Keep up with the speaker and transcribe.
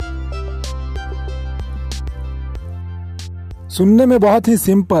सुनने में बहुत ही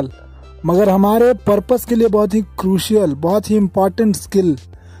सिंपल मगर हमारे पर्पस के लिए बहुत ही क्रूशियल, बहुत ही इम्पोर्टेंट स्किल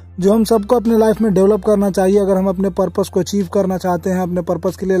जो हम सबको अपने लाइफ में डेवलप करना चाहिए अगर हम अपने पर्पस को अचीव करना चाहते हैं, अपने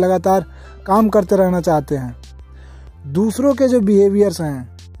पर्पस के लिए लगातार काम करते रहना चाहते हैं। दूसरों के जो बिहेवियर्स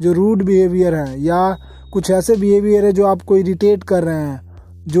हैं, जो रूड बिहेवियर हैं या कुछ ऐसे बिहेवियर है जो आपको इरिटेट कर रहे हैं,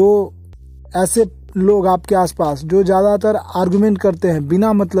 जो ऐसे लोग आपके आसपास जो ज़्यादातर आर्गुमेंट करते हैं,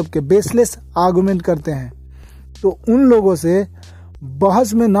 बिना मतलब के बेसलेस आर्गुमेंट करते हैं, तो उन लोगों से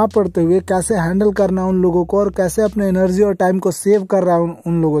बहस में ना पड़ते हुए कैसे हैंडल करना उन लोगों को और कैसे अपने एनर्जी और टाइम को सेव कर रहा है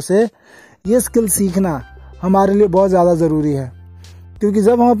उन लोगों से, ये स्किल सीखना हमारे लिए बहुत ज़्यादा ज़रूरी है। क्योंकि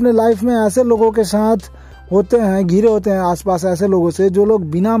जब हम अपने लाइफ में ऐसे लोगों के साथ होते हैं, घिरे होते हैं आसपास ऐसे लोगों से जो लोग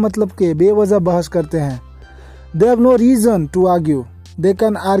बिना मतलब के बेवजह बहस करते हैं, they have no reason to argue, they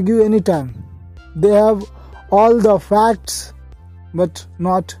can argue any time, they have all the facts but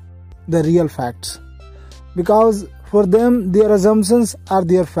not the real facts, because for them their assumptions are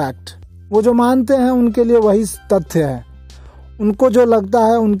their fact. वो जो मानते हैं उनके लिए वही तथ्य है, उनको जो लगता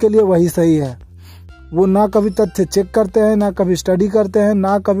है उनके लिए वही सही है। वो ना कभी तथ्य चेक करते हैं, ना कभी स्टडी करते हैं,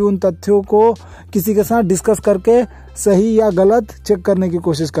 ना कभी उन तथ्यों को किसी के साथ डिस्कस करके सही या गलत चेक करने की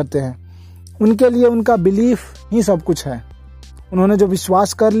कोशिश करते हैं। उनके लिए उनका बिलीफ ही सब कुछ है, उन्होंने जो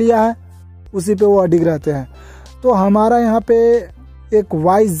विश्वास कर लिया है उसी पे वो अडिग रहते हैं। तो हमारा यहाँ पे एक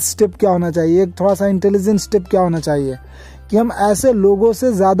वाइज स्टेप क्या होना चाहिए, एक थोड़ा सा इंटेलिजेंट स्टेप क्या होना चाहिए कि हम ऐसे लोगों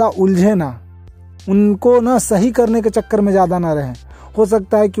से ज़्यादा उलझे ना, उनको ना सही करने के चक्कर में ज़्यादा ना रहें। हो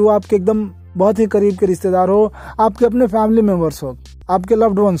सकता है कि वो आपके एकदम बहुत ही करीब के रिश्तेदार हो, आपके अपने फैमिली मेम्बर्स हो, आपके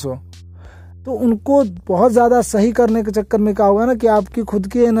लव्ड वंस हो, तो उनको बहुत ज़्यादा सही करने के चक्कर में क्या होगा ना कि आपकी खुद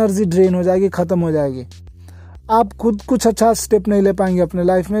की एनर्जी ड्रेन हो जाएगी, ख़त्म हो जाएगी। आप खुद कुछ अच्छा स्टेप नहीं ले पाएंगे अपने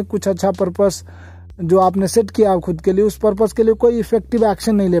लाइफ में, कुछ अच्छा पर्पस जो आपने सेट किया खुद के लिए, उस पर्पस के लिए कोई इफेक्टिव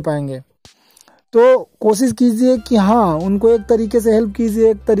एक्शन नहीं ले पाएंगे। तो कोशिश कीजिए कि हाँ, उनको एक तरीके से हेल्प कीजिए,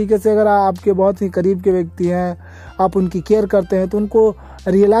 एक तरीके से अगर आपके बहुत ही करीब के व्यक्ति हैं, आप उनकी केयर करते हैं, तो उनको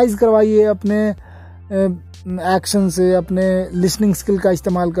रियलाइज़ करवाइए अपने एक्शन से, अपने लिसनिंग स्किल का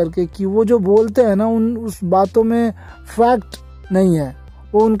इस्तेमाल करके कि वो जो बोलते हैं ना उस बातों में फैक्ट नहीं है,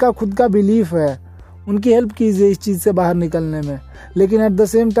 वो उनका खुद का बिलीफ है। उनकी हेल्प कीजिए इस चीज़ से बाहर निकलने में, लेकिन एट द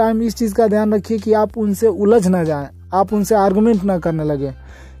सेम टाइम इस चीज़ का ध्यान रखिए कि आप उनसे उलझ ना जाएं, आप उनसे आर्गुमेंट ना करने लगे।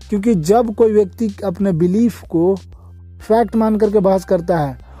 क्योंकि जब कोई व्यक्ति अपने बिलीफ को फैक्ट मान करके बहस करता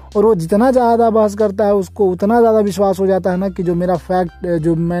है और वो जितना ज़्यादा बहस करता है उसको उतना ज़्यादा विश्वास हो जाता है ना कि जो मेरा फैक्ट,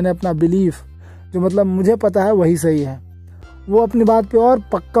 जो मैंने अपना बिलीफ, जो मतलब मुझे पता है वही सही है, वो अपनी बात पे और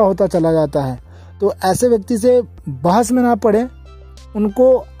पक्का होता चला जाता है। तो ऐसे व्यक्ति से बहस में ना पड़े,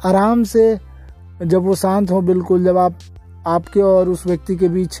 उनको आराम से, जब वो शांत हो बिल्कुल, जब आपके और उस व्यक्ति के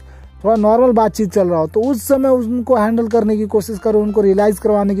बीच थोड़ा नॉर्मल बातचीत चल रहा हो, तो उस समय उनको हैंडल करने की कोशिश करो, उनको रियलाइज़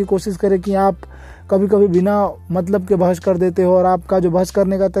करवाने की कोशिश करें कि आप कभी कभी बिना मतलब के बहस कर देते हो और आपका जो बहस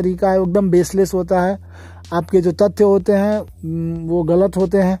करने का तरीका है एकदम बेसलेस होता है, आपके जो तथ्य होते हैं वो गलत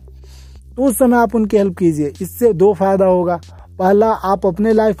होते हैं। तो उस समय आप उनकी हेल्प कीजिए। इससे दो फायदा होगा। पहला, आप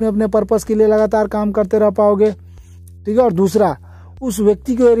अपने लाइफ में अपने पर्पस के लिए लगातार काम करते रह पाओगे, ठीक है, और दूसरा, उस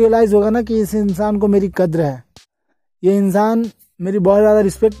व्यक्ति को रियलाइज़ होगा ना कि इस इंसान को मेरी कद्र है, ये इंसान मेरी बहुत ज़्यादा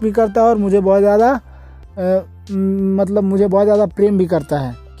रिस्पेक्ट भी करता है और मुझे बहुत ज़्यादा मतलब मुझे बहुत ज़्यादा प्रेम भी करता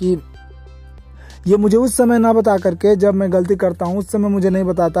है, कि ये मुझे उस समय ना बता करके, जब मैं गलती करता हूँ उस समय मुझे नहीं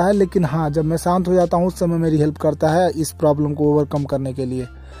बताता है, लेकिन हाँ, जब मैं शांत हो जाता हूँ उस समय मेरी हेल्प करता है इस प्रॉब्लम को ओवरकम करने के लिए।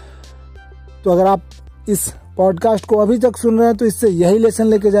 तो अगर आप इस पॉडकास्ट को अभी तक सुन रहे हैं तो इससे यही लेसन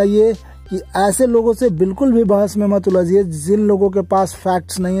लेके जाइए कि ऐसे लोगों से बिल्कुल भी बहस में मत उलझिए जिन लोगों के पास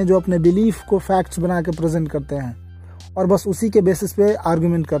फैक्ट्स नहीं है, जो अपने बिलीफ को फैक्ट्स बना के प्रेजेंट करते हैं और बस उसी के बेसिस पे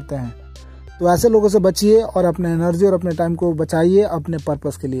आर्गुमेंट करते हैं। तो ऐसे लोगों से बचिए और अपने एनर्जी और अपने टाइम को बचाइए अपने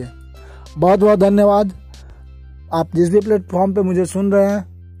पर्पस के लिए। बहुत बहुत धन्यवाद। आप जिस भी प्लेटफॉर्म पे मुझे सुन रहे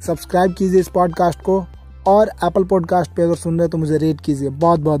हैं, सब्सक्राइब कीजिए इस पॉडकास्ट को, और एप्पल पॉडकास्ट पे अगर सुन रहे हैं तो मुझे रेट कीजिए।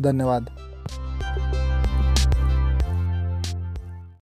 बहुत बहुत धन्यवाद।